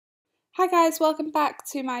Hi guys, welcome back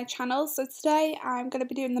to my channel. So today I'm going to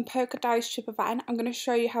be doing the poker dice chip event. I'm going to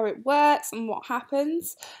show you how it works and what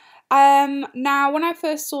happens. Now when I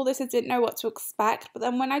first saw this I didn't know what to expect, but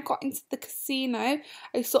then when I got into the casino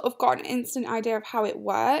I sort of got an instant idea of how it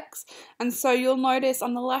works. And so you'll notice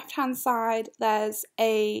on the left hand side there's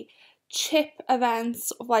a chip event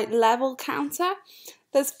sort of like level counter.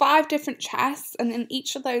 There's 5 different chests, and in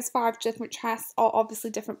each of those 5 different chests are obviously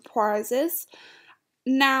different prizes.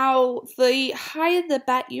 Now, the higher the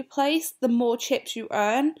bet you place, the more chips you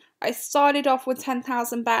earn. I started off with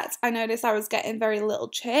 10,000 bets. I noticed I was getting very little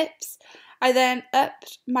chips. I then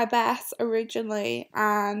upped my bet originally,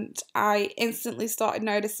 and I instantly started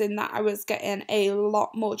noticing that I was getting a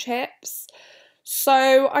lot more chips.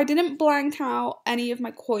 So I didn't blank out any of my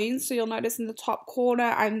coins, so you'll notice in the top corner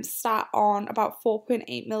I'm sat on about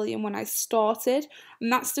 4.8 million when I started,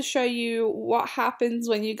 and that's to show you what happens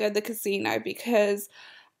when you go to the casino, because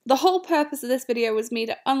the whole purpose of this video was me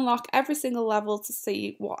to unlock every single level to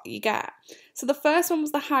see what you get. So the first one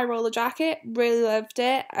was the high roller jacket. Really loved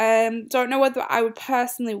it. Don't know whether I would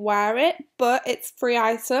personally wear it, but it's a free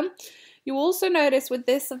item. You also notice with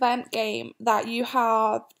this event game that you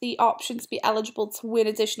have the option to be eligible to win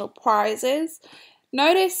additional prizes.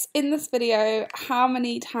 Notice in this video how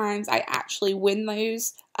many times I actually win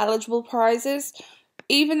those eligible prizes.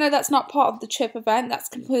 Even though that's not part of the chip event, that's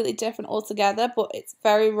completely different altogether, but it's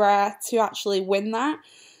very rare to actually win that.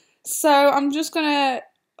 So I'm just going to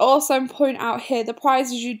also point out here, the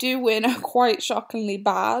prizes you do win are quite shockingly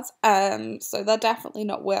bad, so they're definitely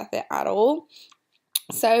not worth it at all.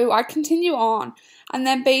 So I continue on, and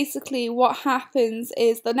then basically what happens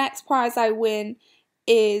is the next prize I win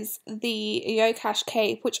is the Yocash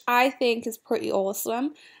cape, which I think is pretty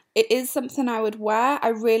awesome. It is something I would wear. I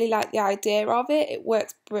really like the idea of it. It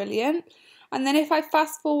works brilliant. And then if I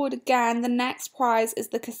fast forward again, the next prize is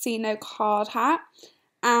the casino card hat.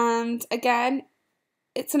 And again,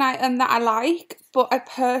 it's an item that I like, but I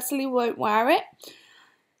personally won't wear it.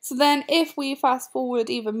 So then if we fast forward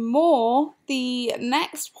even more, the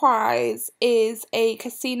next prize is a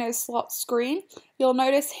casino slot screen. You'll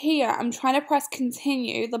notice here I'm trying to press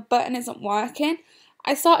continue, the button isn't working.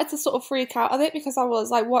 I started to sort of freak out of it because I was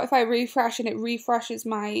like, what if I refresh and it refreshes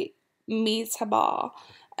my meter bar?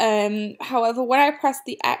 However, when I press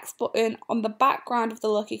the X button on the background of the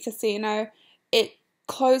Lucky Casino, it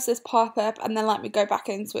closed this pop-up and then let me go back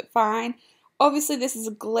into it fine. Obviously this is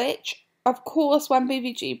a glitch. Of course, when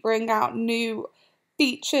BBG bring out new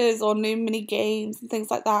features or new mini games and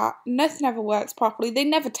things like that, nothing ever works properly. They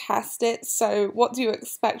never test it, so what do you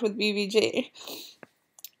expect with BBG?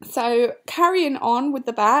 So carrying on with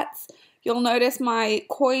the bets, you'll notice my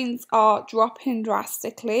coins are dropping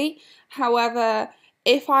drastically. However,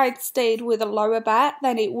 if I'd stayed with a lower bet,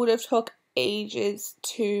 then it would have took ages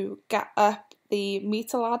to get up the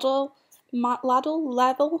meter level.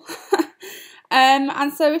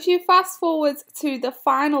 And so if you fast forward to the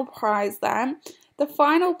final prize then, the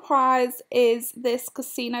final prize is this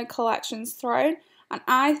Casino Collections throne, and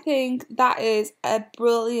I think that is a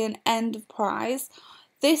brilliant end of prize.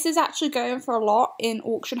 This is actually going for a lot in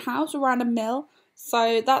auction house, around £1 million,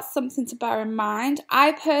 so that's something to bear in mind.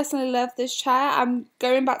 I personally love this chair. I'm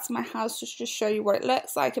going back to my house just to show you what it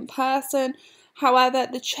looks like in person. However,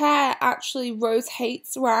 the chair actually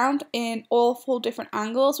rotates around in all 4 different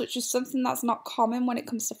angles, which is something that's not common when it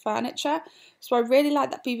comes to furniture. So I really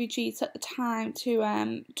like that BBG took the time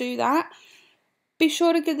to do that. Be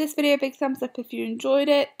sure to give this video a big thumbs up if you enjoyed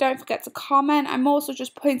it. Don't forget to comment. I'm also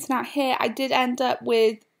just pointing out here, I did end up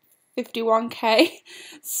with 51k,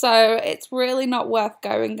 so it's really not worth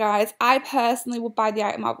going, guys. I personally would buy the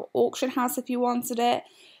item at the auction house if you wanted it.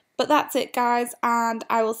 But that's it, guys, and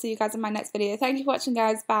I will see you guys in my next video. Thank you for watching,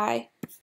 guys. Bye.